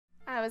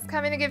I was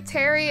coming to give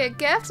Terry a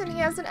gift and he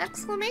has an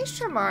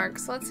exclamation mark,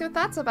 so let's see what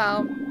that's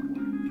about.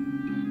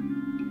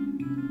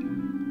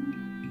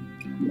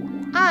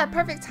 Ah,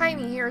 perfect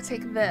timing. Here,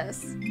 take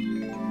this.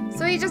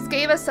 So he just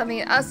gave us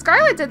something.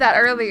 Scarlett did that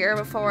earlier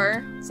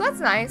before, so that's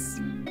nice.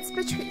 It's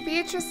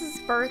Beatrice's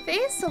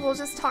birthday, so we'll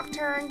just talk to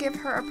her and give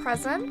her a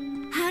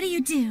present. How do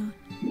you do?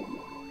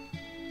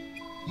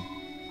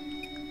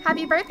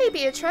 Happy birthday,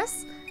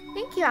 Beatrice.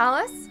 Thank you,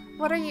 Alice.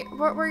 What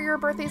were your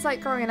birthdays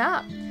like growing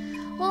up?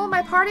 Well,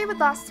 my party would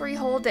last 3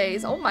 whole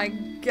days. Oh my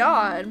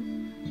god.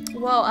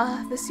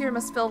 Well, this year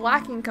must feel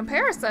lacking in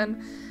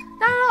comparison.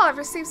 Not at all. I've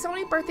received so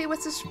many birthday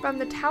wishes from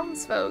the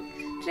townsfolk.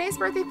 Today's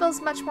birthday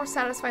feels much more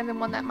satisfying than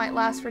one that might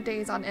last for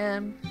days on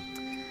end.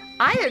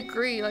 I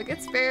agree. Like,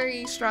 it's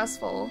very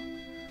stressful.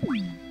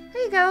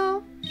 There you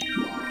go.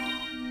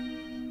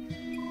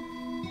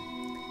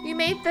 You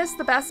made this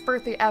the best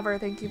birthday ever.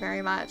 Thank you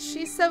very much.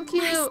 She's so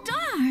cute. My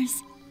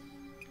stars.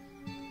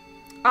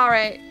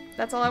 Alright.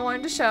 That's all I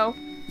wanted to show.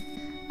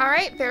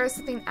 Alright, there is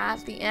something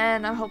at the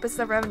end. I hope it's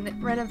the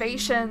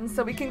renovation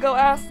so we can go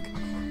ask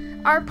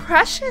our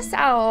precious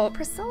out,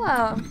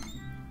 Priscilla.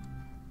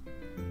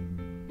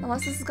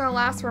 Unless this is gonna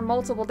last for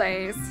multiple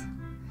days.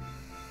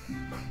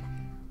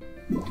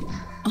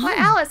 Hi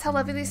Alice, how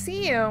lovely to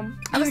see you.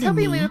 I was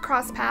hoping we would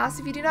cross paths.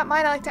 If you do not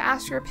mind, I'd like to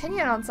ask your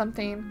opinion on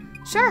something.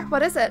 Sure,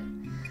 what is it?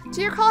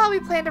 Do you recall how we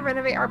plan to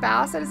renovate our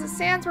baths? As it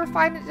stands, we're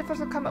finding it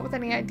difficult to come up with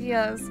any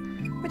ideas.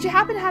 Would you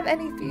happen to have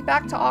any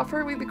feedback to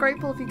offer? We'd be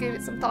grateful if you gave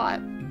it some thought.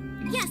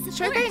 Yes, of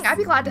Sure course. thing, I'd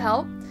be glad to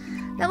help.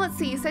 Now let's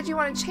see, you said you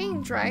want to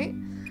change, right?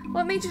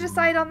 What made you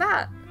decide on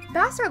that?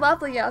 Baths are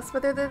lovely, yes,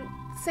 but they're the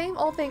same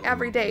old thing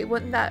every day.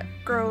 Wouldn't that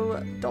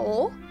grow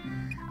dull?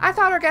 I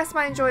thought our guests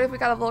might enjoy it if we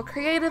got a little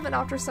creative and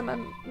offer some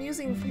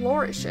amusing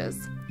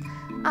flourishes.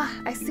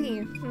 Ah, I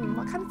see.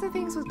 What kinds of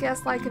things would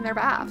guests like in their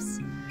baths?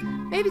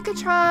 Maybe we could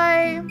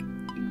try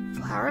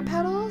flower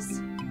petals?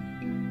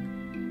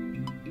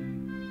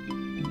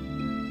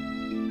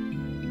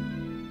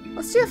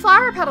 Let's do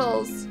flower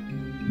petals.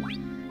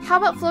 How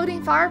about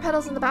floating flower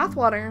petals in the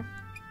bathwater?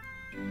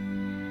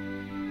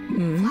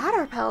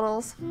 Flower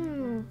petals?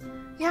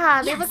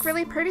 Yeah, they look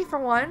really pretty for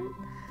one,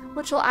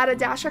 which will add a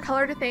dash of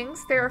color to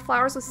things. There are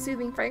flowers with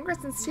soothing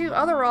fragrances too.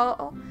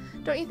 Overall,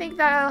 don't you think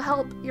that'll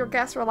help your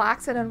guests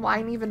relax and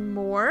unwind even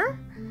more?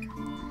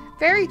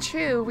 Very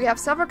true. We have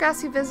several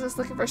guests who visit us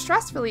looking for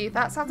stress relief.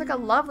 That sounds like a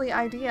lovely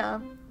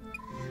idea.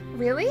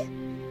 Really?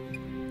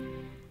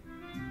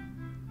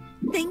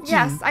 Thank you.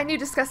 Yes, I knew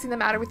discussing the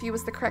matter with you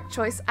was the correct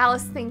choice.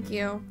 Alice, thank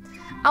you.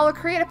 I will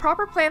create a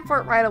proper plan for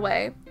it right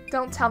away.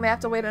 Don't tell me I have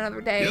to wait another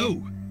day.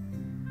 Go.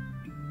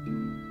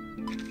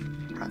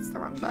 That's the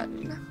wrong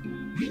button.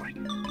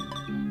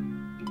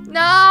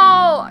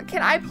 No!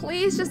 Can I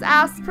please just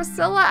ask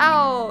Priscilla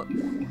out?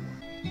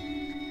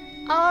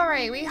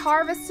 Alright, we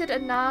harvested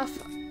enough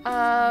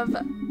of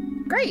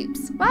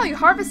grapes. Wow, you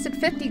harvested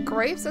 50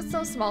 grapes? That's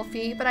no small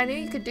feat, but I knew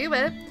you could do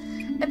it.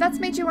 If that's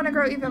made you want to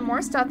grow even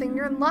more stuff, then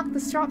you're in luck. The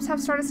shops have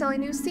started selling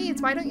new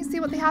seeds. Why don't you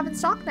see what they have in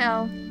stock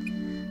now?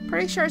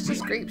 Pretty sure it's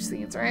just grape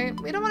seeds, right?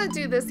 We don't want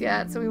to do this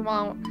yet, so we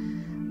won't.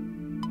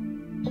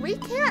 We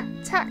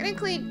can't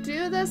technically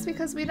do this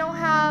because we don't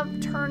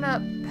have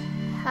turnip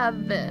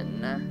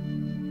heaven.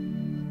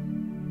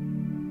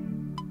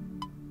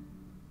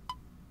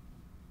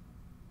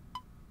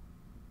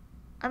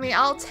 I mean,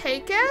 I'll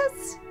take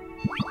it.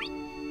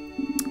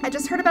 I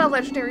just heard about a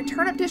legendary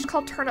turnip dish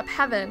called Turnip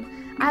Heaven.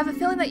 I have a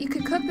feeling that you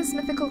could cook this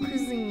mythical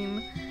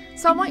cuisine.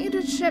 So I want you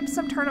to ship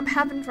some Turnip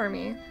Heaven for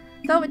me.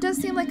 Though it does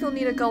seem like you'll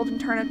need a golden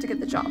turnip to get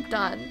the job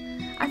done.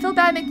 I feel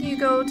bad making you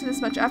go to this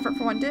much effort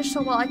for one dish,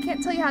 so while I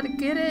can't tell you how to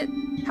get it,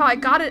 how I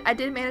got it, I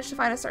did manage to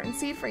find a certain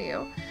seed for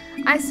you.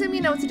 I assume you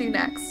know what to do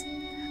next.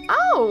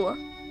 Oh!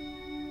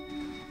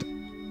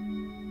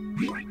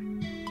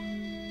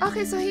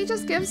 Okay, so he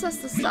just gives us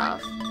the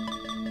stuff.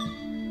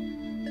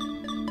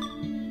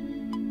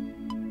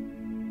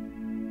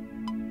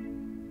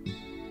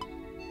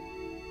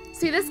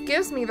 See, this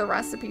gives me the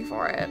recipe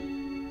for it.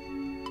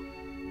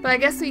 But I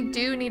guess we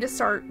do need to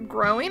start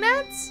growing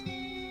it.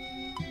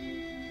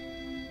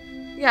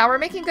 Yeah, we're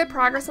making good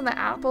progress on the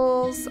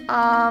apples.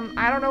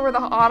 I don't know where the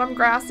autumn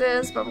grass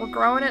is, but we're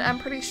growing it, I'm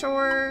pretty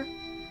sure.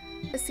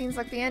 It seems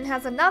like the inn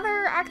has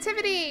another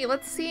activity.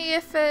 Let's see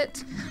if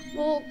it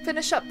will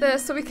finish up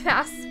this so we can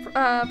ask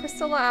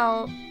Priscilla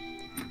out.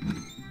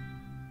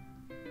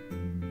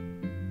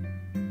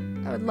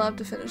 I would love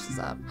to finish this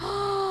up.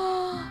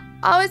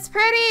 Oh, it's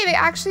pretty! They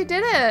actually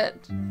did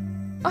it!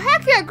 Oh,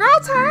 heck yeah,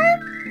 girl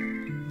time!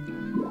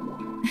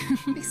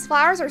 These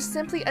flowers are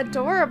simply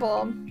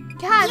adorable.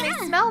 Yeah, and they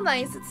smell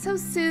nice. It's so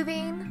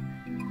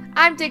soothing.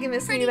 I'm digging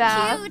this new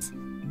bath. Cute.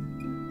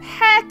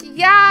 Heck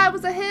yeah, it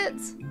was a hit!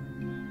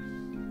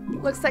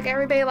 Looks like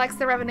everybody likes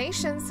the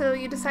renovation, so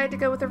you decided to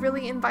go with a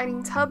really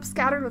inviting tub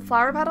scattered with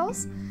flower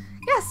petals?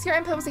 Yes, your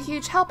input was a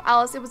huge help,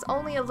 Alice. It was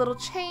only a little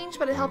change,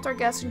 but it helped our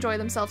guests enjoy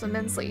themselves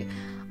immensely.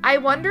 I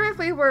wonder if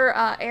we were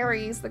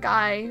Aries, the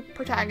guy,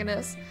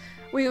 protagonist,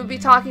 we would be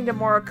talking to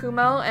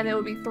Murakumo, and it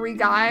would be 3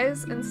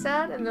 guys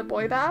instead in the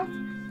boy bath.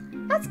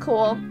 That's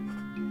cool.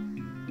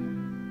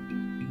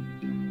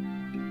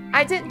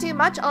 I didn't do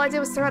much. All I did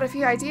was throw out a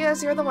few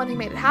ideas. You're the one who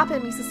made it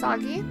happen,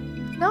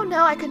 Misasagi.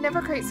 No, I could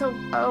never create so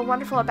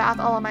wonderful a bath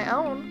all on my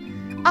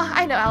own.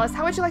 I know, Alice.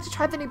 How would you like to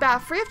try the new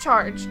bath free of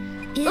charge?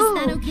 Is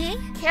that okay?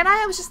 Can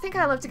I? I was just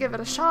thinking I'd love to give it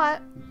a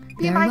shot.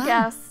 Be my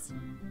guest.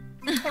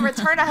 In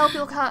return, I hope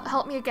you'll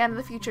help me again in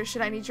the future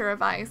should I need your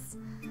advice.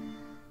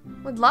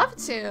 Would love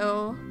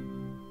to.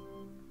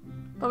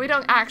 But we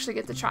don't actually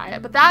get to try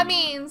it. But that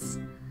means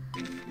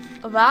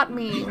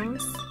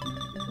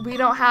we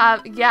don't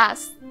have,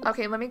 yes.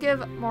 Okay, let me give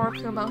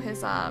Moripumo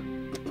his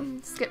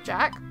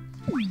skipjack.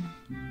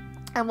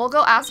 And we'll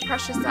go ask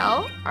Precious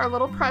out, our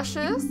little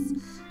Precious.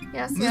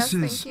 Yes,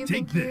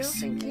 thank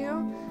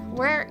you.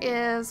 Where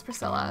is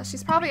Priscilla?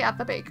 She's probably at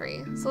the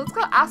bakery. So let's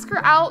go ask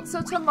her out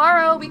so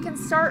tomorrow we can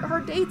start her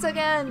dates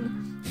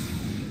again.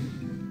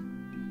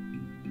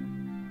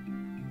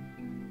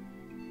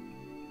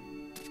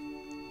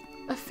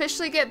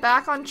 Officially get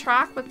back on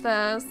track with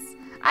this.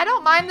 I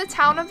don't mind the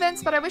town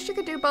events, but I wish you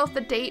could do both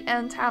the date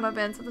and town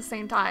events at the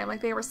same time.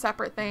 Like they were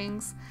separate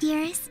things.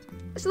 Dearest?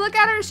 Look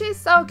at her, she's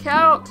so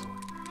cute.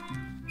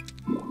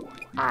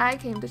 I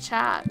came to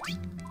chat.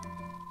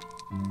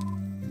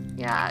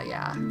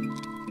 Yeah.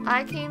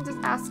 I came to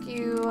ask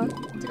you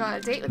to go on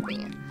a date with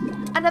me.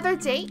 Another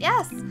date?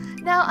 Yes.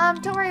 Now,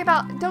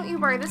 don't you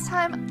worry. This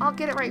time, I'll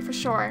get it right for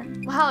sure.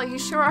 Well, you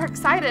sure are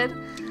excited.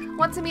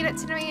 Want to meet at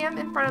 10 a.m.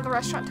 in front of the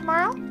restaurant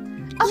tomorrow?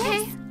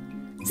 Okay.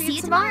 Yes. See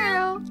you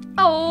tomorrow.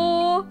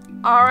 Oh.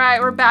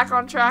 Alright, we're back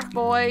on track,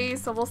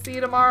 boys. So we'll see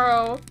you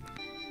tomorrow.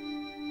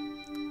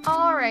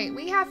 Alright,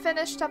 we have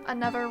finished up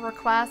another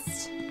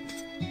request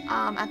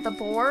at the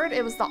board.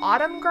 It was the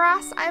autumn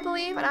grass, I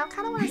believe. And I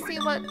kind of want to see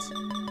what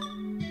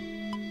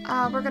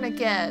we're gonna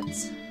get.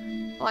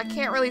 Well, I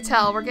can't really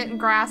tell. We're getting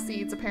grass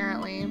seeds,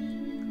 apparently.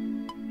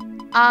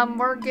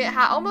 We're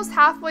almost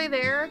halfway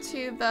there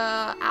to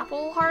the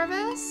apple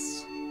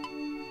harvest.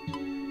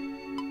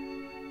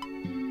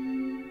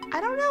 I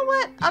don't know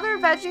what other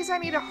veggies I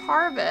need to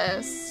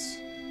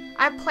harvest.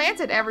 I've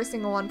planted every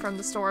single one from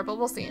the store, but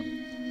we'll see.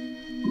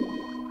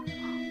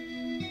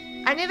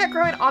 I knew that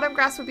growing autumn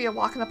grass would be a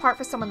walk in the park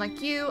for someone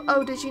like you.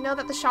 Oh, did you know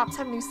that the shops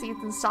have new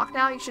seeds in stock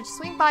now? You should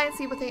swing by and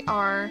see what they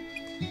are.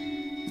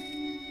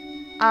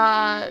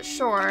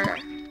 Sure.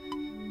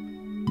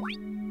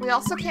 We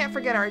also can't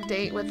forget our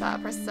date with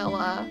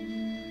Priscilla.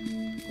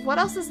 What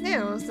else is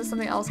new? Is there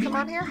something else come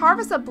on here?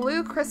 Harvest a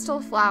blue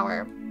crystal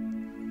flower.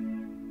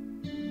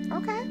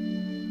 Okay.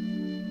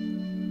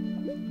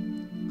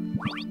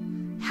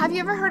 Have you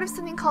ever heard of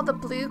something called the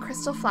blue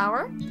crystal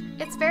flower?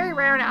 It's very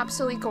rare and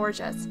absolutely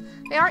gorgeous.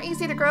 They aren't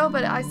easy to grow,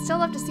 but I still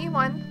love to see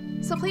one.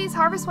 So please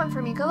harvest one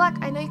for me. Good luck.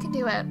 I know you can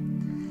do it.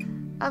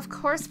 Of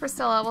course,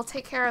 Priscilla. We'll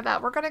take care of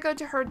that. We're gonna go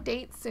to her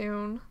date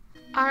soon.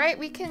 Alright,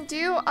 we can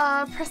do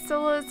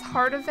Priscilla's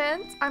heart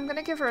event. I'm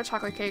gonna give her a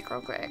chocolate cake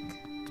real quick.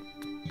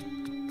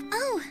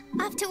 Oh,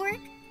 off to work?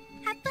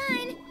 Have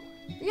fun.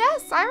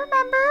 Yes, I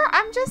remember.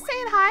 I'm just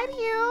saying hi to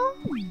you.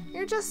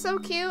 You're just so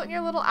cute in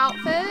your little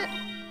outfit.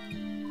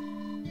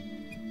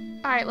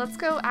 Alright, let's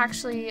go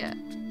actually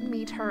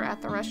meet her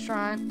at the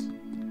restaurant.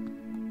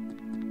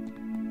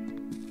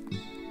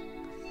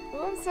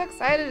 Oh, I'm so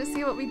excited to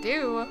see what we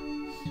do.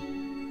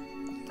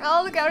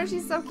 Oh, look at her.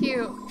 She's so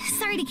cute.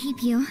 Sorry to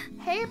keep you.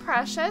 Hey,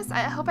 Precious. I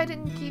hope I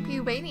didn't keep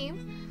you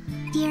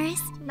waiting.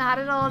 Dearest? Not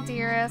at all,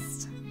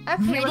 dearest.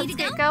 Okay, let's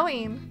get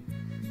going.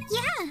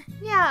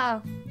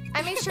 Yeah.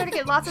 I made sure to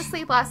get lots of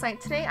sleep last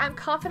night. Today, I'm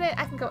confident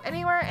I can go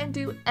anywhere and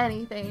do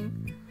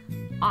anything.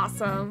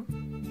 Awesome.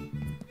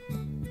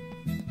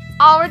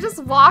 Oh, we're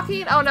just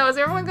walking? Oh no, is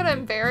everyone gonna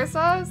embarrass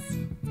us?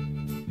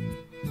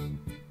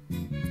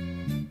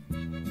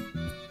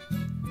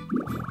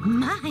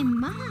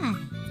 My.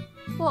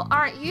 Well,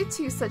 aren't you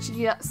two such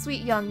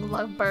sweet young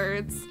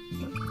lovebirds?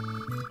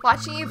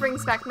 Watching you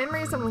brings back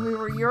memories of when we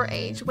were your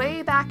age,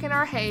 way back in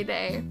our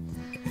heyday.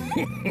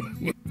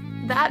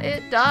 That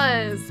it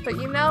does. But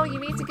you know, you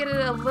need to get it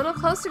a little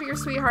closer to your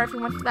sweetheart if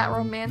you want that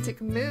romantic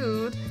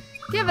mood.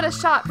 Give it a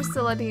shot,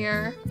 Priscilla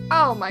dear.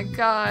 Oh my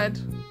god.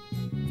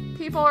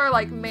 People are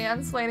like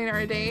mansplaining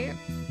our date.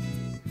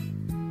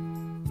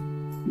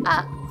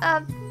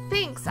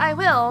 Thanks, I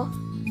will.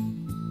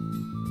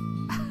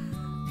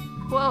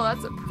 Whoa,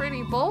 that's a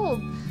pretty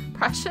bold,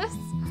 Precious.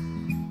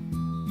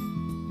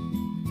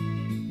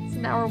 So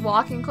now we're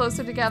walking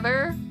closer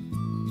together.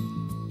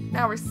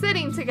 Now we're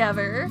sitting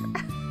together.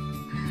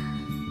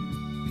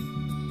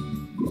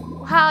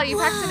 Wow, you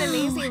packed an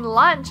amazing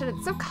lunch and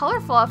it's so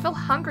colorful. I feel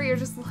hungrier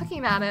just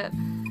looking at it.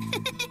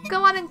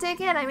 Go on and dig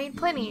in, I made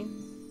plenty.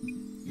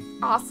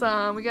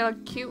 Awesome, we got a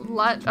cute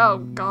lunch. Oh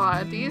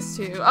god, these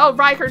two. Oh,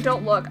 Riker,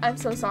 don't look. I'm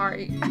so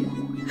sorry.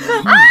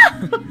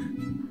 Ah!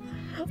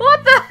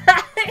 What the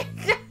heck?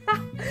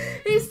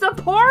 He's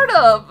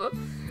supportive.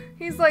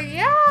 He's like,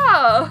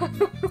 yeah.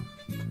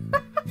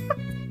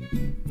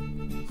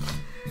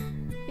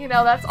 You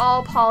know, that's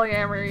all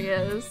polyamory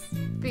is.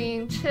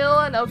 Being chill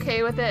and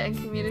okay with it and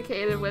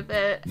communicated with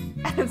it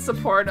and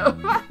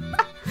supportive.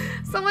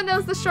 Someone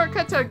knows the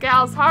shortcut to a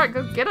gal's heart.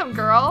 Go get him,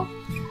 girl.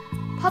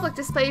 Public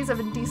displays of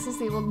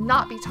indecency will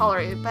not be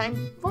tolerated, but I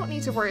won't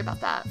need to worry about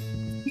that.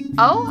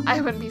 Oh, I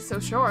wouldn't be so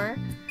sure.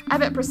 I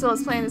bet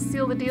Priscilla's plan is to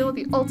seal the deal with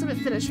the ultimate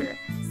finisher.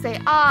 Say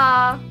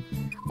ah,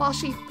 while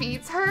she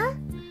feeds her?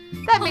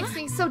 That makes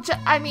me so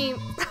I mean,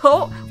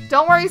 oh,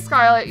 don't worry,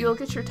 Scarlet, you'll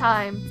get your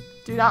time.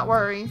 Do not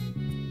worry.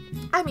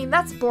 I mean,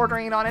 that's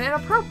bordering on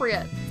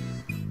inappropriate.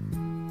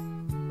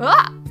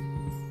 Ah!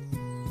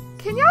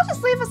 Can y'all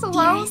just leave us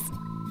alone?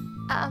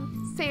 Yes.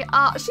 Say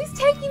ah, she's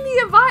taking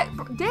the advice.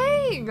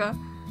 Dang!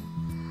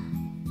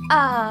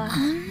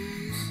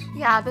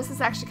 Yeah, this is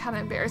actually kind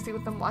of embarrassing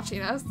with them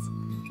watching us.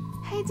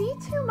 Hey, do you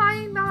two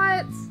mind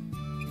not?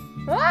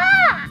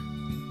 Ah!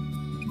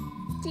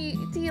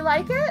 Do you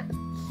like it?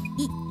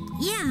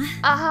 Yeah.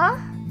 Uh-huh.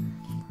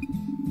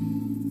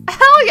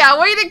 Hell yeah,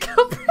 way to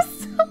go,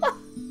 Priscilla!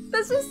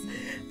 This is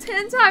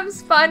 10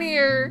 times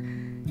funnier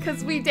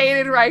because we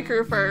dated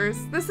Riker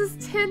first. This is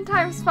 10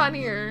 times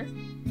funnier.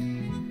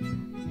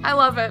 I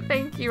love it.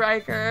 Thank you,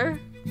 Riker.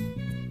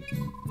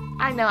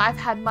 I know, I've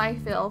had my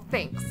fill.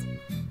 Thanks.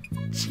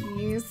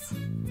 Jeez.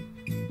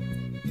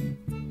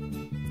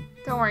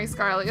 Don't worry,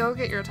 Scarlet. You'll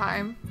get your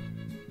time.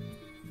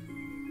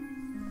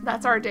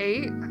 That's our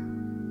date?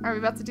 Are we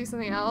about to do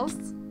something else?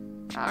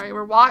 Alright,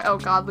 we're oh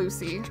god,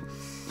 Lucy.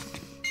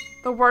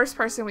 The worst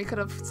person we could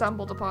have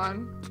stumbled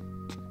upon.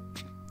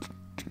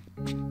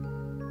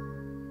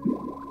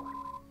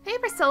 Hey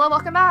Priscilla,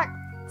 welcome back.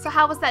 So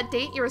how was that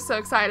date you were so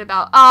excited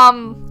about?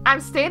 I'm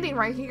standing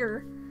right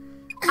here.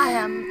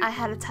 I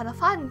had a ton of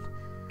fun.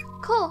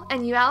 Cool,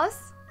 and you,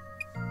 Alice?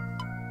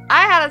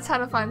 I had a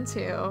ton of fun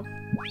too.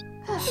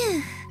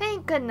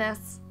 Thank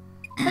goodness.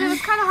 But it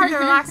was kind of hard to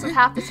relax with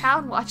half the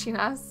town watching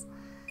us.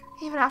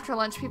 Even after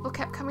lunch, people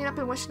kept coming up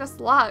and wishing us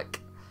luck.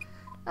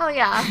 Oh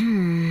yeah,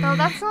 though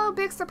that's no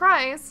big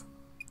surprise.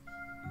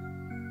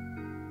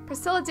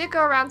 Priscilla did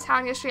go around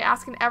town yesterday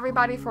asking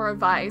everybody for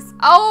advice.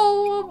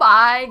 Oh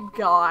my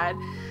god.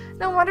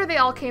 No wonder they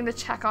all came to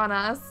check on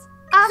us.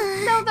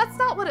 No, that's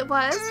not what it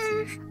was.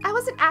 I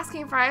wasn't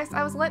asking for advice.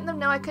 I was letting them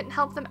know I couldn't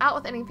help them out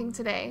with anything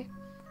today.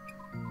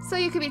 So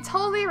you could be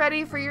totally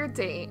ready for your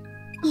date.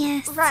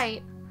 Yes.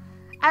 Right.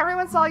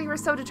 Everyone saw you were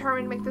so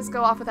determined to make this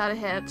go off without a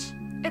hitch.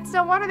 It's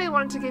no wonder they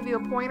wanted to give you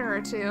a pointer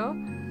or two.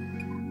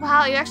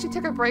 Wow, you actually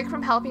took a break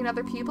from helping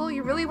other people?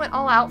 You really went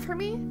all out for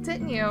me,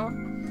 didn't you?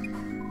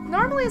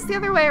 Normally it's the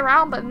other way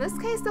around, but in this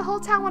case, the whole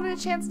town wanted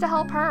a chance to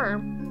help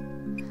her.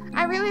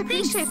 I really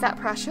appreciate that,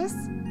 Precious.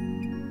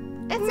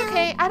 It's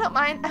okay, I don't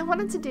mind. I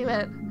wanted to do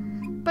it.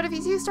 But if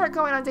you do start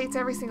going on dates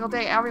every single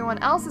day, everyone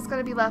else is going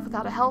to be left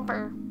without a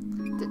helper.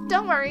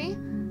 Don't worry.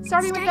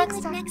 Starting with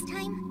next time,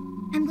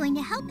 I'm going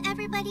to help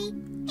everybody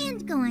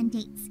and go on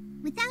dates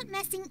without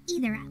messing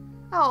either up.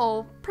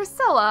 Oh,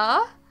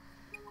 Priscilla.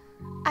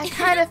 I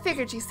kind of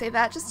figured you'd say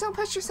that. Just don't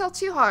push yourself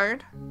too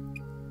hard.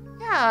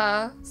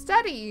 Yeah,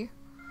 steady.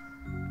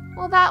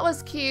 Well, that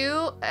was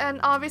cute. And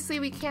obviously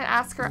we can't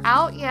ask her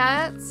out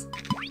yet.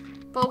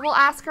 But we'll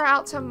ask her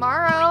out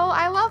tomorrow.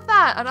 I love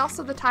that. And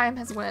also the time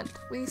has went.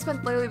 We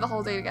spent literally the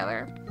whole day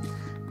together.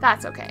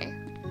 That's okay.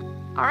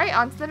 Alright,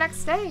 on to the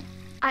next day.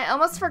 I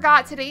almost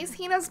forgot. Today's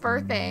Hina's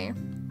birthday.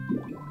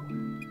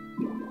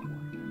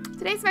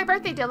 Today's my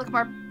birthday. Do I look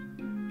more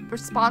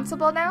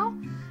responsible now?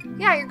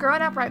 Yeah, you're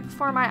growing up right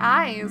before my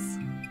eyes.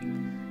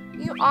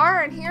 You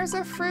are, and here's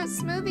a fruit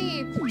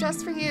smoothie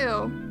just for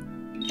you.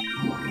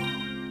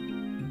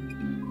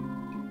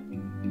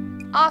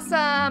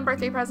 Awesome!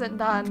 Birthday present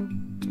done.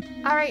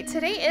 Alright,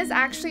 today is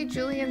actually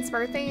Julian's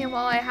birthday, and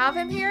while I have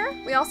him here,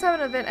 we also have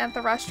an event at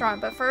the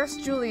restaurant, but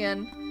first,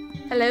 Julian.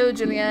 Hello,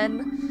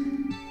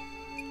 Julian.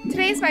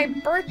 Today's my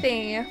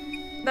birthday.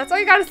 That's all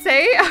you gotta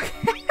say?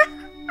 Okay.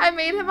 I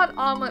made him an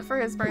omelet for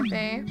his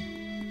birthday.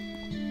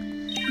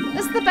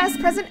 This is the best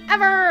present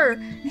ever!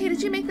 Hey,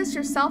 did you make this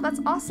yourself?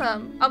 That's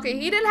awesome. Okay,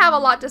 he didn't have a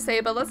lot to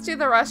say, but let's do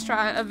the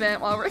restaurant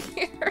event while we're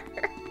here.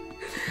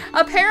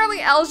 Apparently,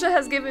 Elja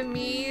has given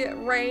me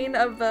reign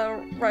of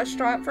the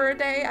restaurant for a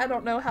day. I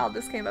don't know how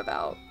this came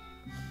about.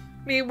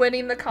 Me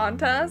winning the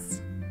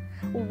contest.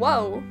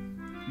 Whoa.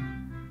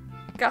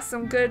 Got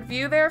some good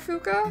view there,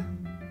 Fuka?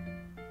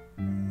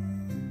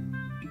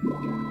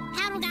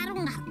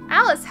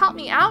 Alice, help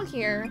me out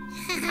here.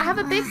 I have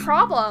a big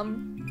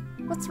problem.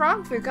 What's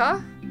wrong,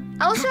 Fuka?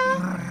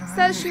 Elja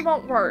says she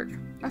won't work.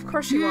 Of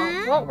course she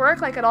won't. Won't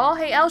work like at all?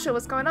 Hey, Elja,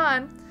 what's going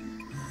on?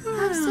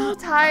 I'm so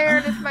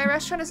tired. If my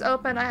restaurant is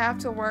open, I have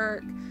to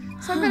work.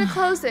 So I'm gonna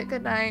close it.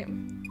 Good night.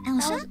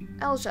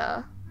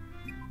 Elja?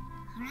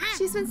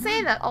 She's been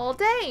saying that all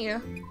day.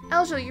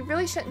 Elja, you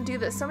really shouldn't do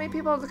this. So many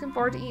people are looking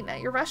forward to eating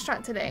at your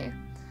restaurant today.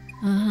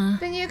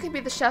 Then you can be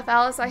the chef,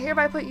 Alice. I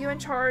hereby put you in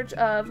charge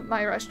of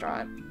my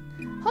restaurant.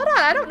 Hold on,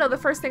 I don't know the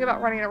first thing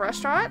about running a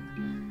restaurant.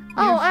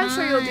 Oh, I'm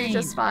sure you'll do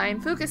just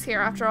fine. Fuka's here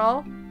after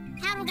all.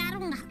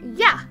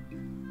 Yeah.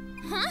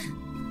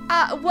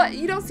 What?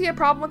 You don't see a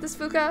problem with this,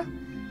 Fuka?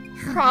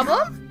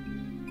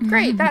 Problem?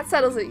 Great, that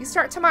settles it. You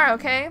start tomorrow,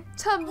 okay?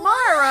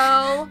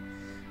 Tomorrow?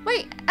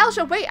 Wait,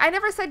 Elja, wait, I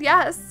never said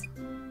yes.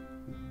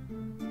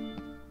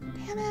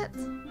 Damn it.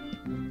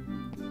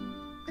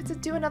 I have to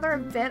do another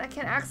event. I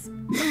can't ask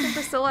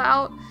Priscilla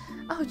out.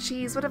 Oh,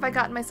 geez, what have I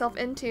gotten myself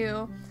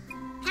into?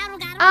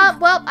 Well,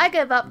 Well, I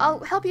give up. I'll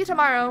help you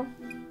tomorrow.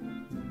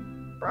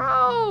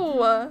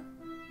 Bro!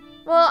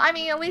 Well, I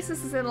mean, at least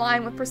this is in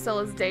line with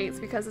Priscilla's dates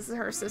because this is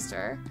her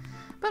sister.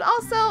 But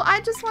also,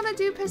 I just want to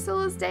do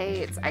Priscilla's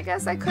dates. I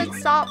guess I could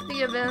stop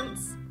the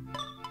events.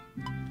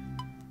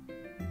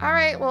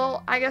 Alright,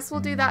 well, I guess we'll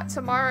do that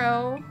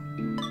tomorrow.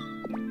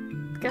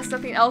 Guess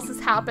nothing else is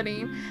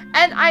happening.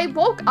 And I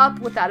woke up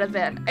with that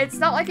event. It's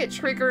not like it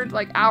triggered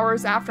like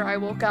hours after I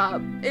woke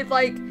up.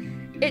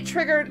 It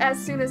triggered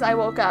as soon as I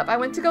woke up. I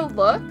went to go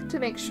look to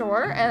make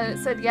sure and it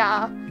said,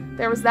 yeah,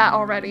 there was that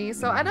already.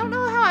 So I don't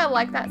know how I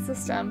like that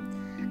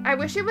system. I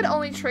wish it would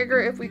only trigger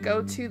if we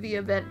go to the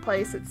event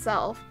place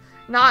itself.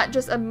 Not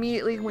just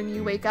immediately when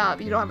you wake up.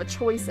 You don't have a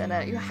choice in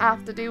it. You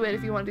have to do it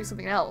if you want to do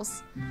something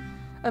else.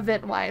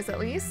 Event-wise, at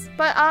least.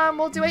 But,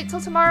 we'll wait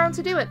till tomorrow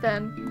to do it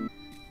then.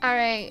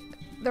 Alright.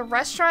 The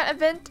restaurant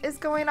event is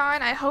going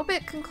on. I hope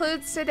it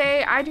concludes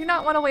today. I do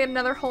not want to wait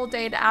another whole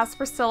day to ask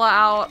Priscilla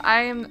out.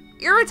 I am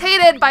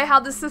irritated by how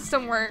the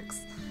system works.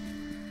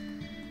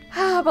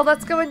 But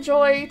let's go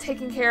enjoy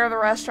taking care of the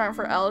restaurant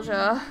for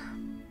Elja.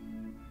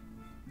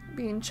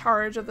 Be in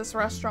charge of this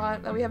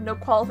restaurant that we have no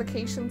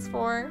qualifications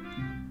for.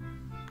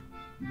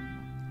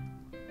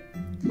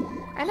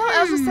 I know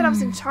Elja said I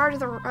was in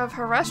charge of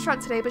her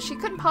restaurant today, but she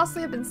couldn't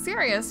possibly have been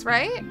serious,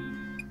 right?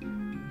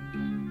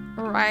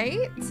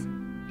 Right?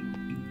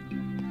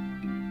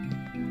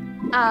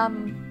 Hi,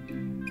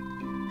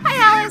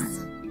 Alice!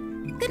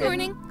 Good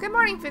morning. Good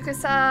morning,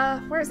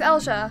 Fukusa. Where's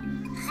Elja?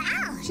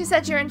 She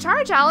said you're in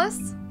charge,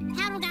 Alice.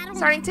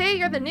 Starting today,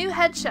 you're the new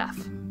head chef.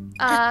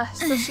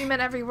 So she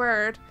meant every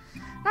word.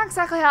 Not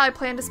exactly how I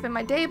planned to spend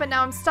my day, but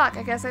now I'm stuck.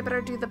 I guess I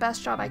better do the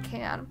best job I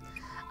can.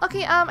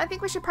 Okay, I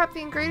think we should prep the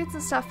ingredients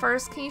and stuff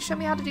first. Can you show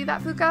me how to do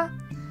that, Fuka?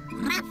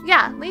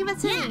 Yeah, leave it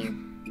to me.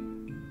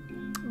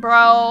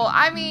 Bro,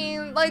 I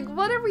mean, like,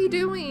 what are we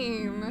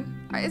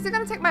doing? Is it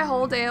gonna take my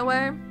whole day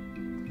away?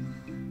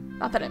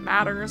 Not that it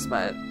matters,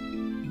 but...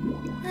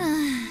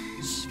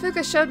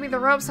 Fuka showed me the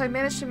ropes, so I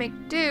managed to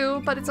make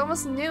do, but it's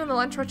almost noon, the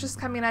lunch rush is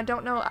coming, I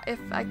don't know if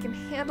I can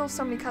handle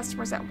so many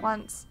customers at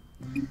once.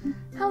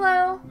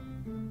 Hello?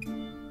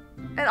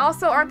 And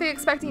also, aren't they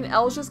expecting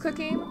Elja's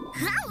cooking?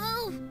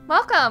 Hello.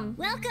 Welcome!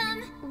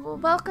 Welcome. Well,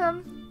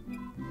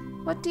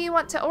 welcome. What do you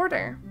want to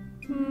order?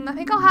 I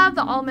think I'll have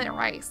the almond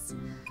rice.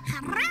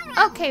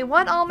 Okay,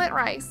 1 almond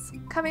rice.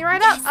 Coming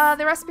right up.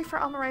 The recipe for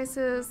almond rice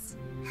is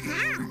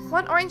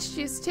 1 orange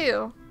juice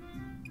too.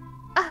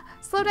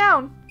 Slow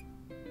down.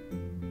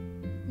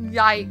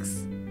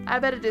 Yikes. I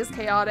bet it is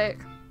chaotic.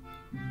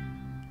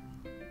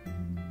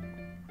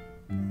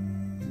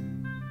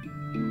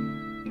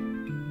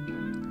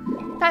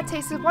 That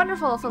tasted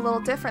wonderful, if a little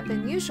different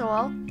than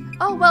usual.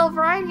 Oh well,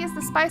 variety is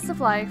the spice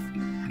of life.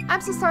 I'm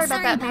so sorry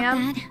about that,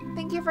 ma'am.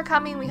 Thank you for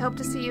coming. We hope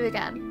to see you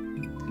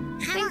again.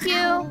 Thank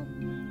you.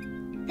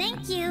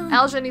 Thank you.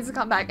 Elja needs to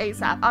come back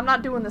ASAP. I'm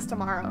not doing this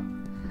tomorrow.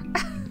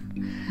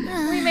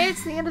 We made it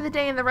to the end of the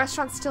day and the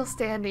restaurant's still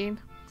standing.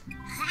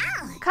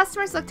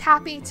 Customers looked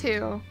happy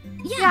too.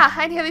 Yeah,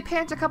 I nearly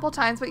panicked a couple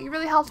times, but you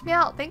really helped me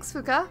out. Thanks,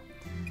 Fuka.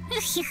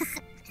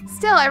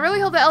 Still, I really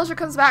hope that Elja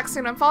comes back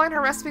soon. I'm following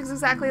her recipes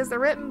exactly as they're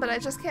written, but I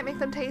just can't make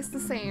them taste the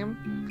same.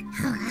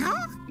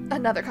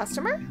 Another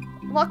customer?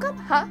 Welcome,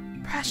 huh?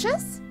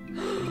 Precious?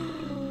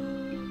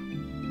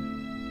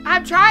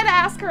 I'm trying to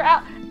ask her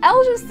out.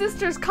 Elja's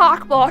sister's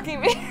cock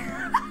blocking me.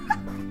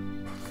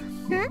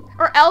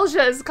 Or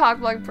Elja is cock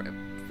blocking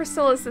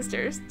Priscilla's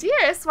sisters.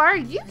 Dearest, why are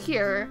you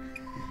here?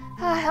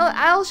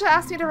 Elja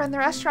asked me to run the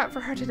restaurant for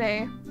her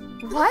today.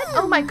 What?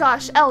 Oh my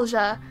gosh,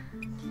 Elja.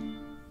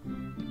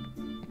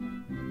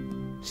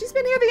 She's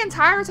been here the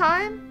entire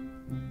time?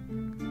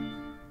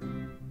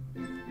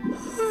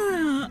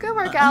 Good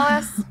work,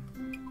 Alice.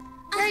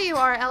 There you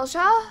are,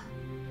 Elja.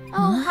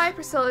 Oh, hi,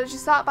 Priscilla. Did you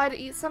stop by to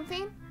eat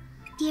something?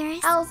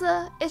 Dearest?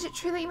 Elsa, is it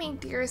true that you mean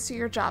dearest to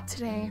your job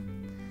today?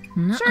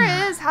 Sure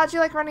is. How'd you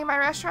like running my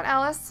restaurant,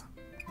 Alice?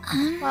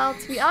 Well,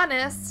 to be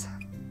honest,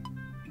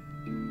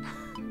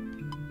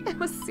 it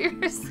was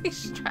seriously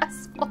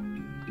stressful.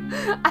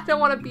 I don't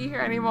want to be here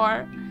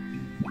anymore.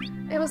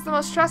 It was the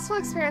most stressful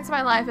experience of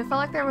my life. It felt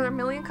like there were a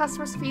million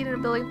customers to feed and a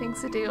billion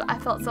things to do. I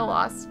felt so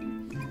lost.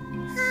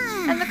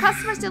 And the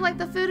customers didn't like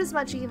the food as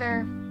much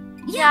either.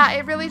 Yeah,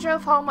 it really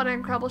drove home what an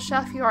incredible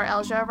chef you are,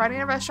 Elja.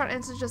 Running a restaurant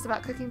isn't just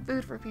about cooking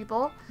food for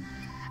people.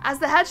 As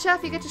the head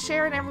chef, you get to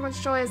share in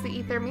everyone's joy as they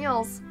eat their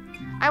meals.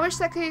 I wish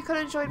that you could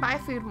have enjoyed my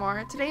food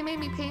more. Today made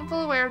me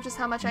painfully aware of just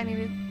how much I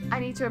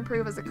need to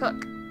improve as a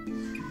cook.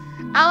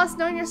 Alice,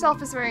 knowing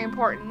yourself is very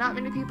important. Not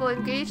many people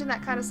engage in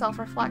that kind of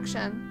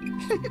self-reflection.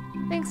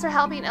 Thanks for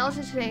helping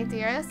Elja today,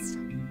 dearest.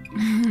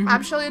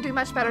 I'm sure you'll do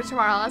much better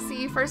tomorrow. I'll see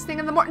you first thing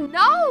in the morning.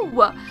 No!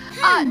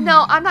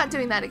 No, I'm not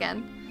doing that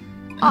again.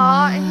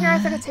 And here I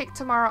think I take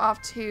tomorrow off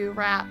too,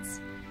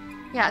 rats.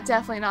 Yeah,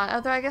 definitely not.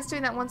 Although I guess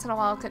doing that once in a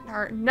while couldn't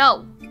hurt.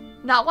 No!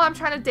 Not while I'm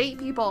trying to date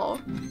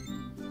people.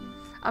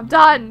 I'm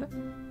done.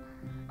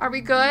 Are we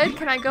good?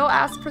 Can I go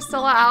ask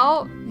Priscilla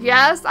out?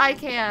 Yes, I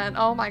can.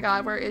 Oh my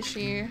god, where is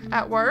she?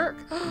 At work?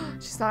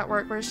 She's not at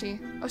work. Where is she?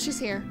 Oh, she's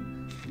here.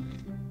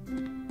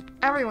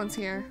 Everyone's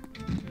here.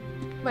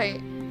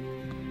 Wait.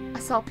 I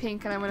saw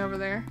pink and I went over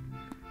there.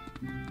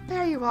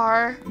 There you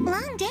are.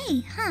 Long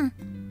day, huh?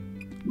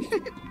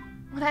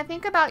 When I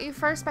think about you,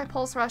 first my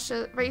pulse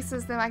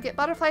races, then I get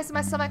butterflies in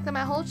my stomach, then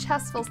my whole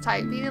chest feels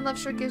tight. Being in love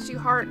sure gives you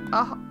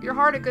your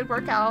heart a good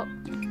workout.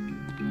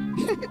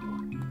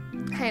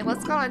 Hey,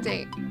 let's go on a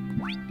date.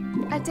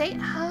 A date,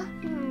 huh?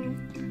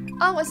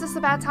 Oh, is this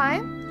a bad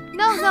time?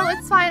 No,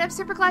 it's fine. I'm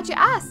super glad you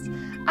asked.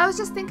 I was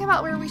just thinking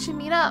about where we should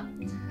meet up.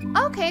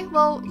 Okay,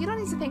 well, you don't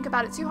need to think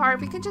about it too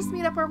hard. We can just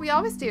meet up where we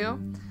always do.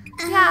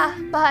 Yeah,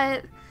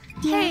 but...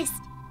 Dearest. Hey,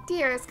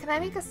 dearest, can I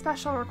make a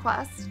special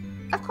request?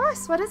 Of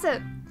course, what is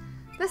it?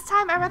 This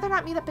time, I'd rather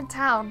not meet up in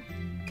town.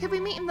 Could we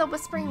meet in the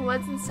Whispering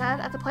Woods instead,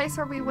 at the place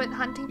where we went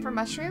hunting for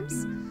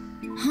mushrooms?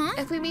 Huh?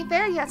 If we meet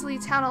there, you have to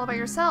leave town all by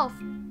yourself.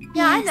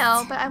 Yeah, Yes. I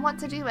know, but I want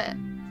to do it.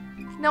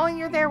 Knowing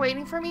you're there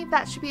waiting for me,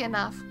 that should be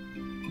enough.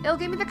 It'll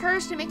give me the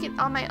courage to make it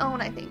on my own,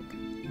 I think.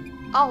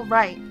 All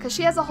right, because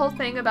she has a whole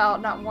thing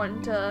about not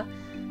wanting to...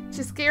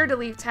 She's scared to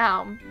leave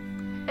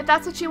town. If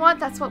that's what you want,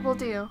 that's what we'll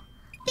do.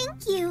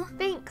 Thank you.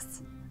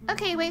 Thanks.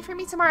 Okay, wait for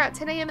me tomorrow at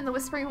 10 a.m. in the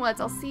Whispering Woods.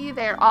 I'll see you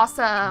there.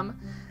 Awesome.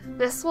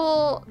 This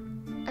will...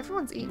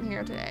 Everyone's eating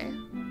here today.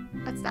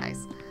 That's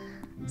nice.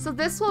 So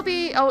this will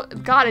be... Oh,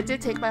 God, it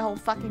did take my whole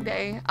fucking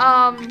day.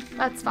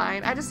 That's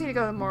fine. I just need to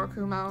go to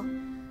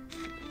Morokumo.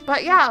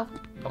 But yeah,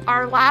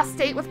 our last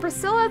date with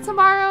Priscilla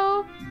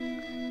tomorrow.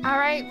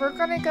 Alright, we're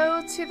gonna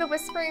go to the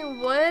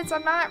Whispering Woods.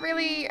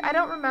 I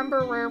don't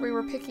remember where we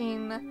were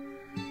picking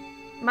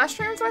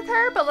mushrooms with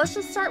her, but let's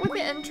just start with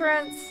the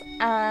entrance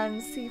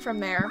and see from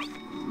there.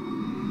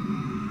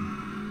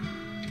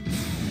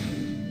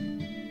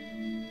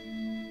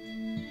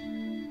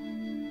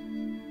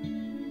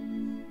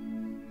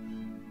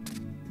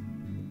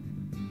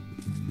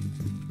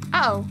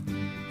 Oh.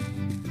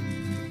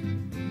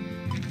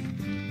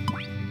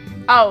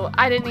 Oh,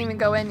 I didn't even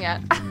go in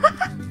yet.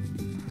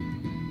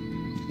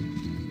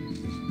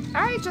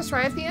 Alright, just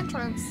right at the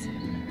entrance.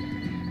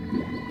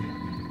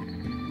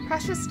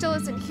 Precious still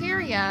isn't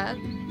here yet.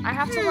 I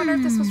have to wonder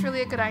if this was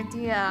really a good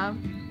idea.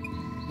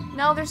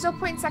 No, there's no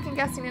point in second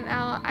guessing it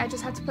now. I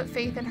just have to put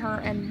faith in her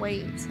and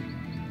wait.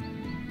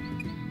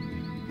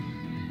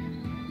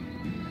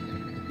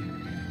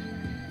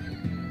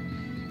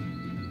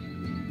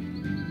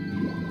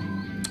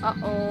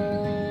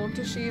 Uh-oh.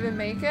 Did she even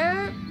make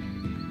it?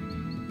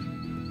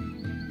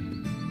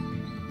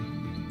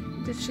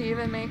 Did she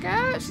even make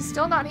it? She's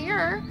still not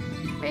here.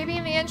 Maybe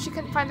in the end she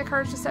couldn't find the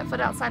courage to set foot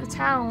outside of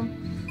town.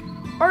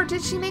 Or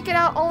did she make it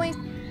out only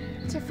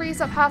to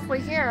freeze up halfway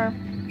here?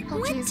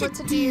 Oh jeez, what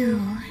to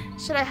do?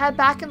 Should I head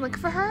back and look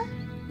for her?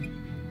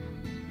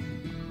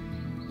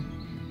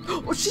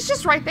 Oh, she's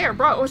just right there,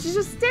 bro. Oh, she's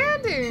just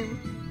standing.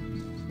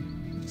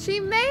 She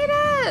made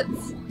it!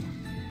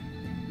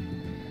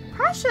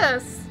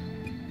 Precious!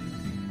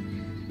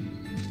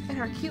 In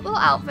her cute little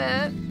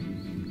outfit.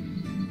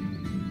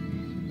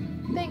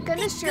 Thank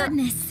goodness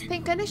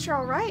you're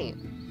alright.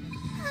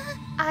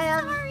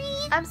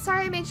 I'm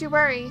sorry I made you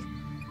worry.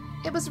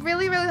 It was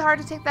really, really hard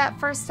to take that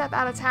first step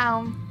out of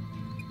town.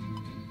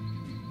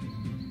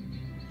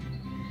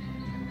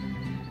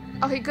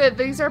 Okay, good.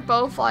 These are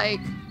both, like,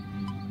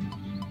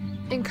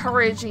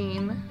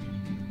 encouraging.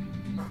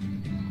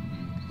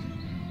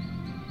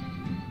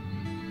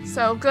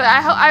 So, good.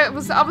 I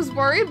was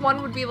worried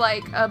one would be,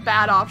 like, a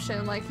bad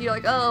option. Like, you're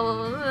like,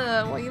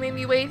 oh, well, you made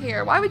me wait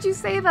here. Why would you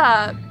say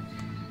that?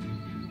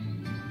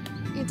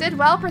 You did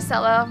well,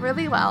 Priscilla.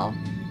 Really well.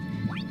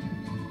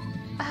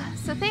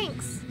 So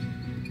thanks.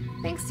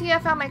 Thanks to you, I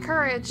found my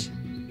courage.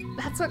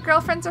 That's what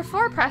girlfriends are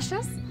for,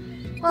 Precious.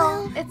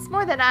 Well, it's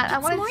more than that.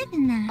 It's more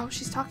than that. Oh,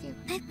 she's talking.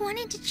 I've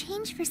wanted to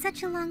change for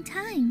such a long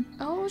time.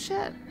 Oh,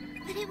 shit.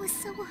 But it was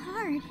so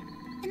hard.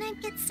 And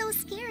I'd get so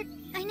scared,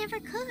 I never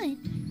could.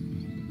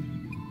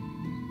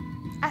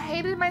 I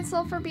hated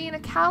myself for being a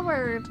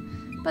coward.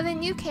 But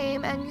then you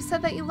came and you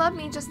said that you loved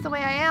me just the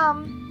way I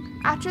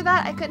am. After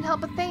that, I couldn't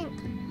help but think.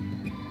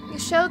 You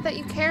showed that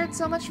you cared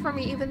so much for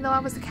me even though I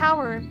was a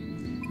coward.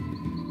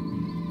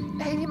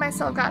 Hating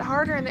myself got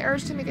harder and the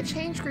urge to make a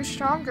change grew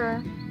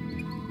stronger.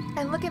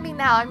 And look at me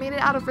now, I made it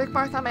out of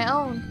Rigbarth on my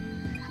own.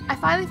 I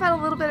finally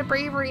found a little bit of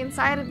bravery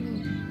inside of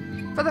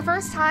me. For the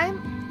first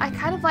time, I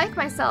kind of like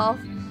myself.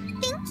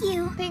 Thank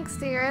you. Thanks,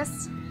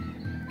 dearest.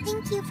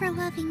 Thank you for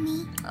loving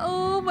me.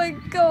 Oh my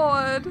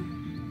god.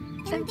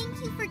 And thank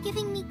you for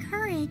giving me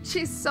courage.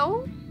 She's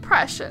so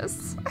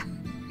precious.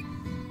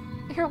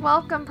 You're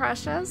welcome,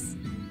 Precious.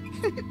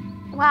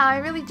 Wow, I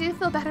really do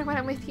feel better when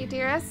I'm with you,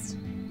 dearest.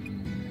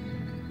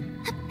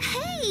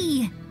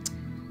 Hey!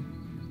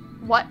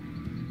 What?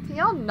 Can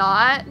y'all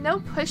not? No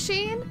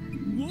pushing?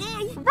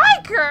 Whoa!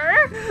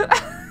 Riker!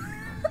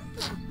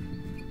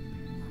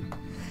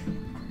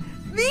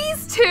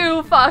 These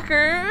two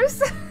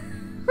fuckers!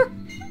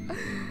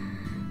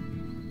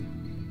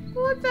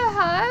 What the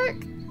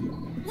heck?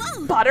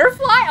 Whoa!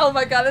 Butterfly? Oh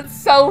my god,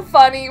 it's so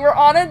funny. We're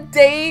on a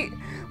date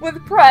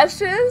with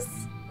Precious,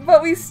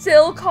 but we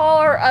still call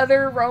our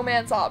other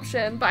romance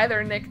option by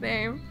their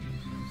nickname.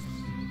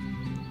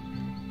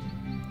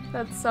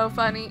 That's so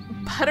funny.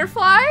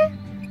 Butterfly?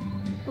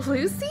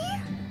 Lucy?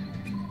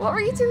 What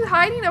were you two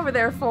hiding over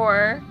there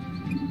for?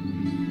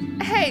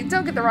 Hey,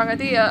 don't get the wrong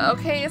idea,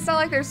 okay? It's not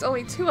like there's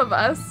only 2 of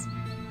us.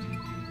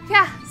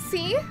 Yeah,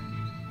 see?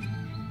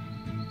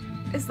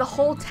 Is the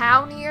whole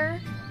town here?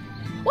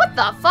 What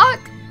the fuck?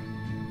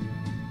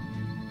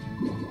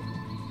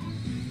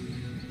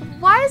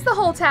 Why is the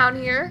whole town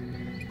here?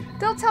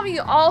 Don't tell me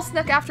you all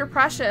snuck after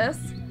Precious.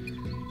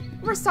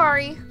 We're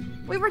sorry.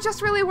 We were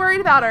just really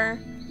worried about her.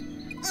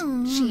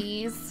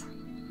 Jeez.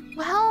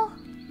 Well,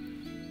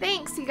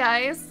 thanks, you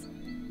guys.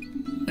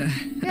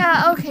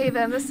 Yeah, okay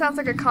then. This sounds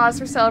like a cause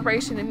for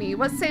celebration to me.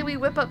 What say we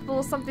whip up a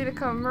little something to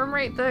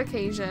commemorate the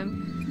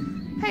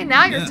occasion? Hey,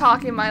 now you're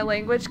talking my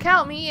language.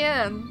 Count me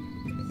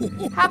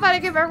in. How about I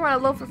give everyone a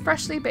loaf of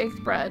freshly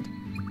baked bread?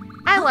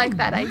 I like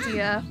that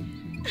idea.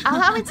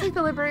 Allow me to take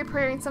the liberty of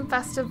preparing some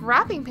festive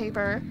wrapping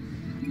paper.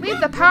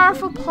 Leave the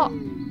powerful,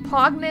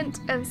 poignant,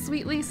 and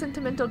sweetly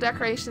sentimental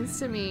decorations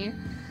to me.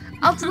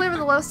 I'll deliver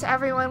the loaves to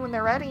everyone when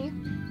they're ready.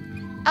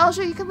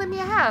 Elja, you can lend me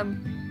a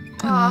hand.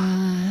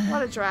 Aw,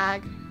 what a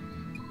drag.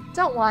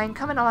 Don't whine.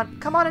 Come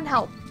on and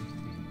help.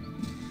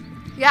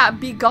 Yeah,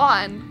 be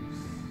gone.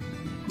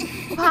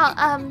 Well,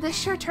 this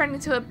sure turned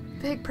into a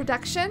big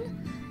production.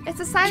 It's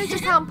a sign of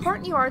just how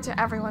important you are to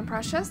everyone,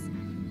 Precious.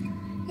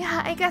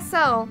 Yeah, I guess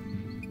so.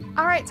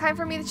 Alright, time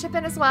for me to chip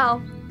in as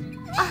well.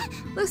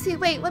 Lucy,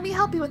 wait, let me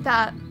help you with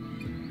that.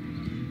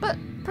 But,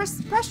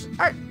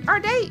 our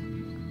date.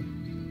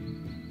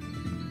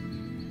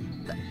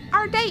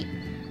 Our date.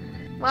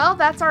 Well,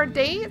 that's our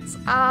date.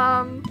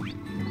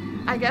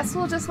 I guess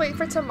we'll just wait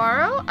for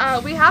tomorrow.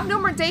 We have no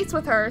more dates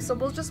with her, so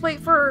we'll just wait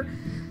for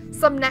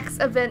some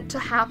next event to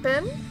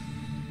happen.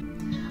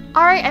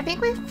 Alright, I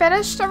think we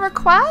finished a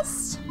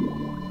request.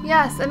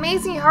 Yes,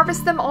 amazing, you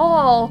harvest them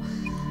all.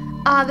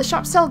 The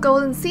shop sell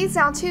golden seeds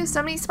now too,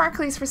 so many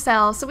sparklies for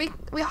sale. So we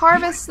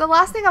harvest, the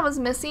last thing I was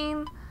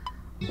missing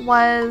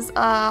was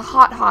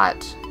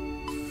hot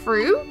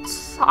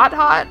fruit?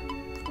 Hot,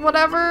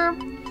 whatever.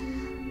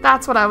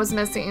 That's what I was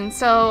missing.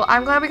 So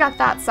I'm glad we got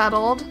that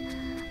settled.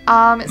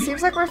 It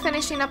seems like we're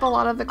finishing up a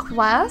lot of the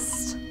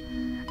quest.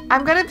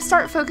 I'm gonna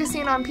start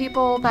focusing on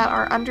people that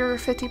are under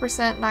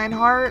 50% 9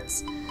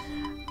 hearts.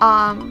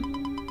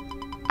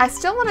 I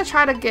still want to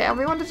try to get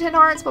everyone to 10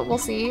 hearts, but we'll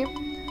see.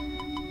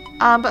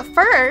 But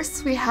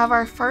first, we have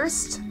our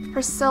first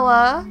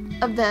Priscilla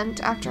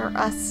event after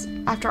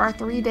our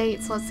 3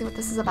 dates. Let's see what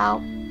this is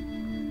about.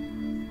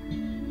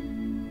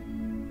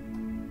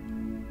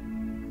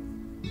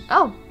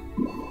 Oh.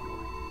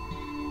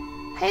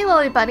 Hey,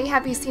 Lily Buddy,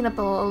 have you seen a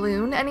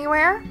balloon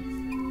anywhere?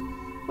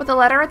 With a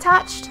letter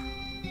attached?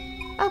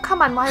 Oh,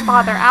 come on, why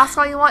bother? Ask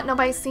all you want,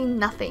 nobody's seen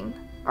nothing.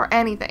 Or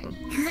anything.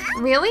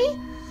 Really?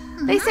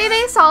 They say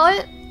they saw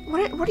it.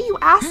 What are you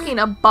asking,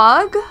 a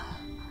bug?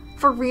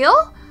 For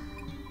real?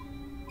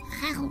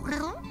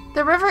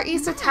 The river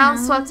east of town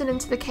swept it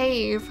into the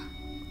cave.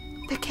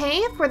 The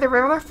cave? Where the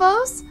river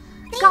flows?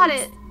 Thanks. Got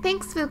it.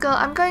 Thanks, Fuka.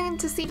 I'm going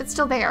to see if it's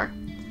still there.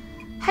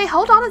 Hey,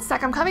 hold on a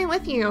sec. I'm coming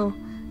with you.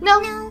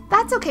 No,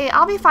 that's okay.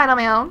 I'll be fine on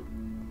my own.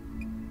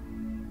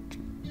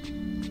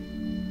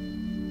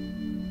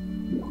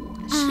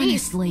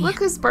 Honestly. Jeez, look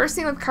who's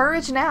bursting with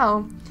courage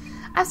now.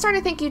 I'm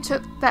starting to think you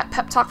took that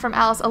pep talk from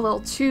Alice a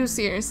little too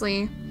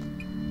seriously.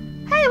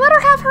 Hey, let her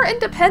have her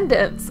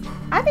independence.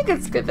 I think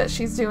it's good that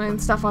she's doing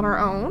stuff on her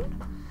own.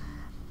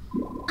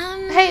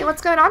 Hey,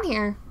 what's going on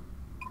here?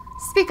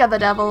 Speak of the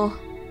devil.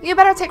 You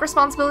better take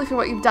responsibility for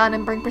what you've done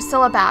and bring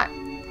Priscilla back.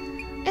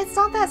 It's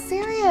not that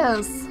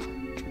serious.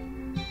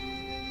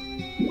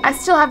 I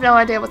still have no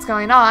idea what's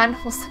going on.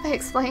 Will somebody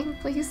explain,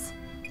 please?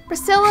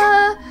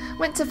 Priscilla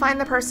went to find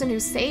the person who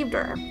saved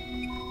her.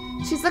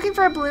 She's looking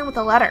for a balloon with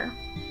a letter.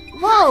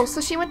 Whoa, so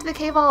she went to the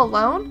cave all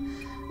alone?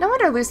 No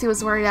wonder Lucy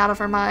was worried out of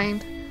her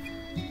mind.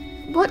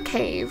 What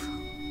cave?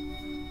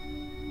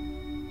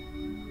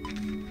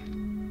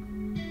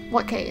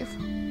 What cave?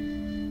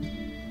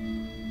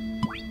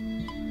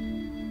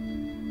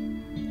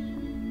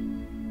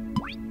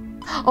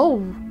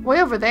 Oh,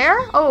 way over there?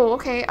 Oh,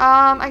 okay.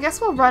 I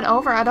guess we'll run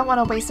over. I don't want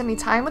to waste any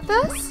time with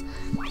this.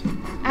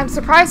 I'm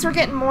surprised we're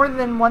getting more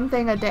than one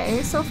thing a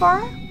day so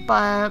far,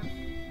 but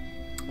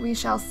we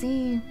shall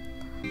see.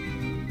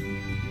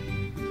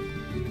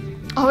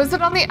 Oh, is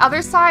it on the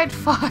other side?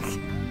 Fuck.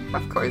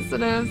 Of course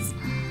it is.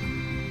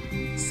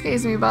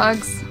 Excuse me,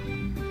 bugs.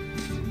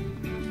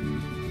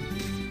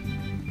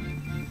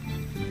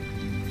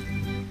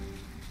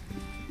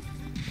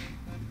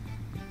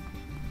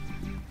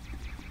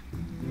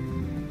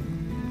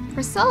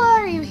 Priscilla,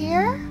 are you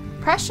here?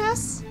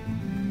 Precious?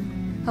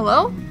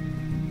 Hello?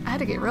 I had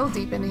to get real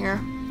deep in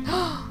here.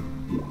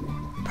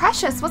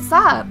 Precious, what's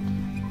that?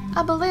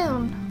 A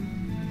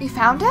balloon. You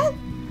found it?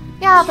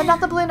 Yeah, but not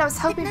the balloon I was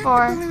hoping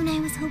for. Not the balloon I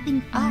was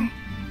hoping for. Oh.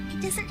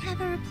 It doesn't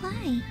have a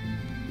reply.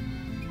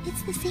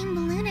 It's the same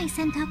balloon I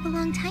sent up a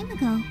long time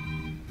ago.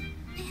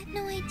 I had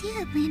no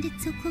idea it landed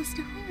so close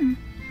to home.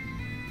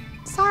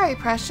 Sorry,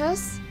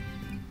 Precious.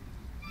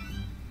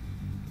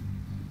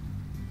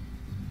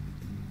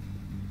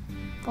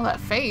 Well, that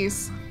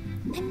face.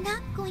 I'm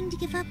not going to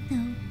give up,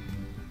 though.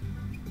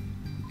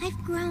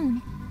 I've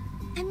grown.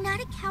 I'm not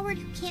a coward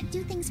who can't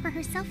do things for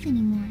herself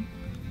anymore.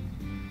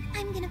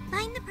 I'm gonna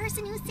find the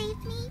person who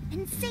saved me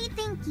and say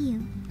thank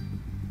you.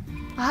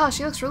 Wow,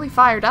 she looks really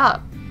fired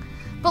up.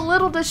 But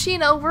little does she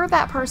know we're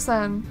that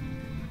person.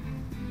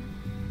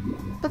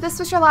 But this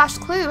was your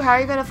last clue. How are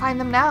you going to find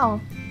them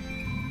now?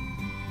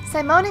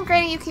 Simone and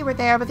Granny Yuki were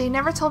there, but they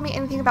never told me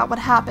anything about what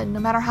happened, no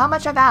matter how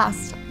much I've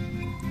asked.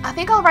 I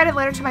think I'll write a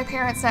letter to my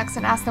parents next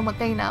and ask them what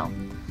they know.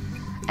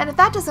 And if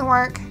that doesn't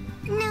work...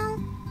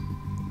 No.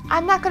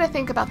 I'm not going to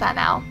think about that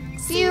now.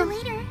 See you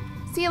later.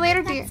 See you later,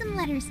 I've got dear. some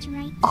letters to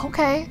write.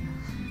 Okay.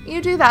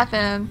 You do that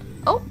then.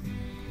 Oh.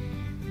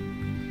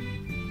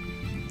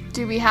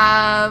 Do we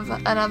have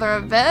another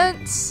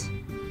event?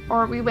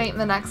 Or are we waiting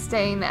the next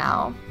day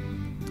now?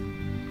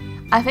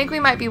 I think we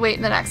might be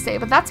waiting the next day,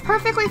 but that's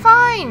perfectly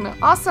fine.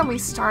 Awesome, we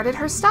started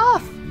her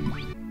stuff.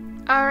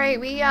 Alright,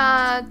 we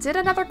did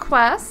another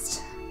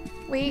quest.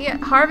 We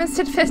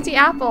harvested 50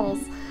 apples.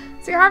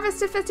 So you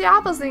harvested 50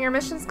 apples and your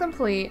mission's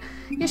complete.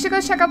 You should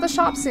go check out the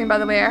shop soon, by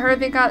the way. I heard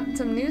they got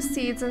some new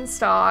seeds in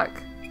stock.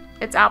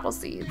 It's apple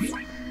seeds.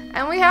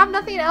 And we have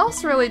nothing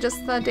else really,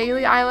 just the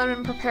daily island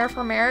and prepare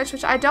for marriage,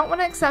 which I don't want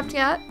to accept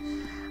yet.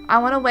 I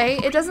want to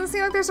wait. It doesn't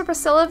seem like there's a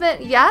Priscilla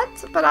event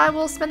yet, but I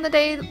will spend the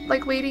day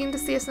like waiting to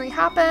see if something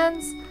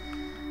happens.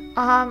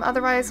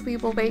 Otherwise we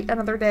will wait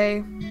another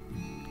day.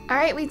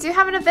 Alright, we do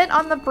have an event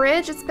on the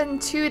bridge. It's been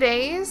 2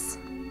 days.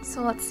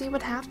 So let's see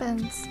what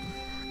happens.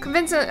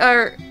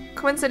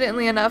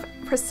 Coincidentally enough,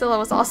 Priscilla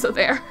was also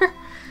there.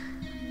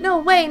 No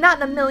way, not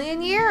in a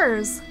million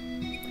years.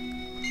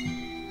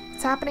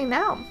 What's happening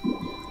now?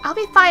 I'll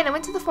be fine. I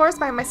went to the forest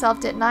by myself,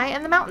 didn't I?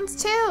 And the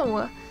mountains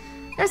too.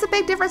 There's a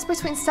big difference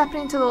between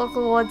stepping into the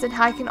local woods and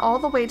hiking all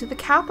the way to the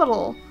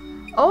capital.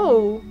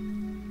 Oh.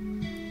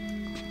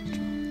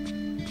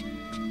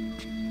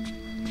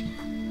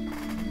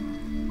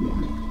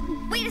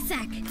 Wait a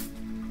sec.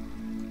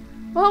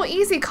 Whoa,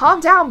 easy. Calm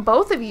down,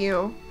 both of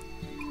you.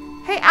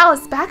 Hey,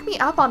 Alice, back me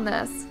up on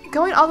this.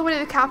 Going all the way to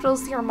the capital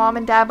to see your mom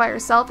and dad by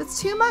yourself,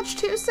 it's too much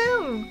too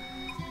soon.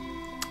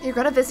 You're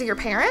going to visit your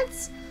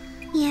parents?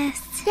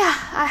 Yes. Yeah,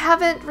 I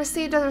haven't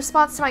received a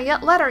response to my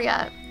letter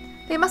yet.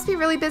 They must be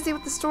really busy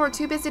with the store,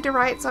 too busy to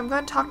write, so I'm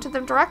going to talk to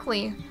them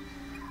directly.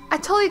 I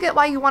totally get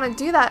why you want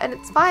to do that, and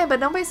it's fine, but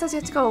nobody says you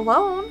have to go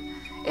alone.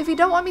 If you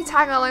don't want me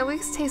tagging, I'll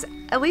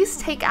at least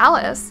take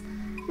Alice.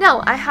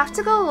 No, I have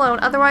to go alone,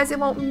 otherwise it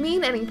won't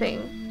mean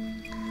anything.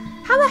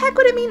 How the heck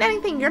would it mean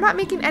anything? You're not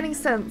making any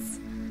sense.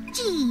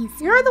 Jeez.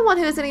 You're the one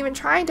who isn't even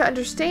trying to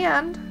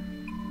understand.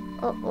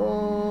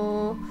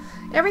 Uh-oh.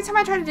 Every time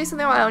I try to do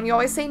something on my own, you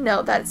always say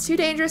no, that it's too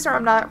dangerous or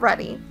I'm not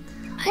ready.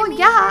 Well,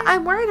 yeah,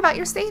 I'm worried about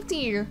your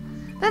safety.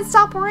 Then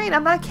stop worrying.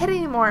 I'm not a kid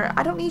anymore.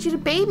 I don't need you to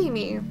baby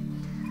me.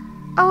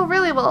 Oh,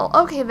 really? Well,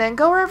 okay then.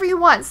 Go wherever you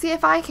want. See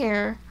if I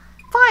care.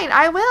 Fine,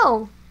 I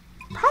will.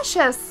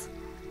 Precious.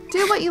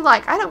 Do what you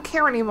like. I don't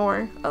care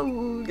anymore. Oh,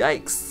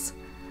 yikes.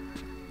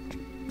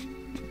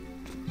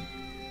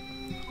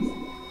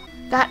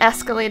 That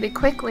escalated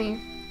quickly.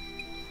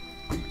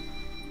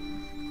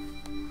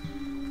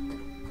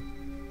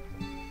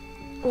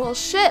 Well,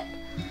 shit.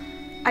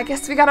 I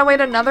guess we gotta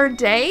wait another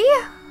day?